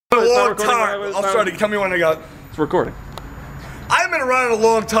long time. I'll start it. Tell me when I got. It's recording. I've been around a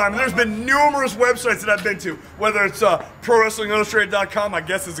long time. There's been numerous websites that I've been to, whether it's ProWrestlingIllustrated.com. I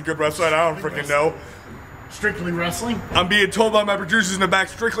guess it's a good website. I don't freaking know. Strictly Wrestling? I'm being told by my producers in the back,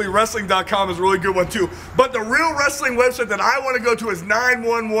 StrictlyWrestling.com is a really good one too. But the real wrestling website that I want to go to is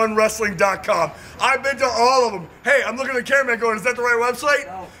 911wrestling.com. I've been to all of them. Hey, I'm looking at the cameraman going, is that the right website?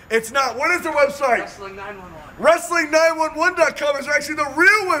 No. It's not. What is the website? Wrestling 911. Wrestling911.com is actually the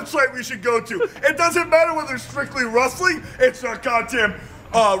real website we should go to. It doesn't matter whether it's Strictly Wrestling, it's goddamn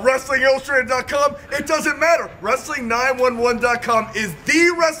WrestlingIllustrated.com. It doesn't matter. Wrestling911.com is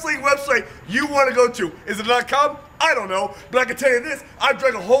the wrestling website you want to go to. Is it .com? I don't know, but I can tell you this. I've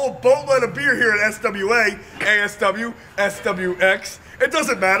drank a whole boatload of beer here at SWA, ASW, SWX. It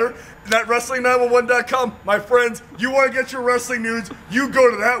doesn't matter. That Wrestling911.com, my friends, you want to get your wrestling news, you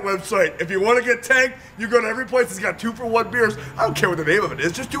go to that website. If you want to get tanked, you go to every place that's got 2-for-1 beers. I don't care what the name of it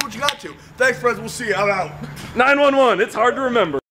is. Just do what you got to. Thanks, friends. We'll see you. I'm out. 911. It's hard to remember.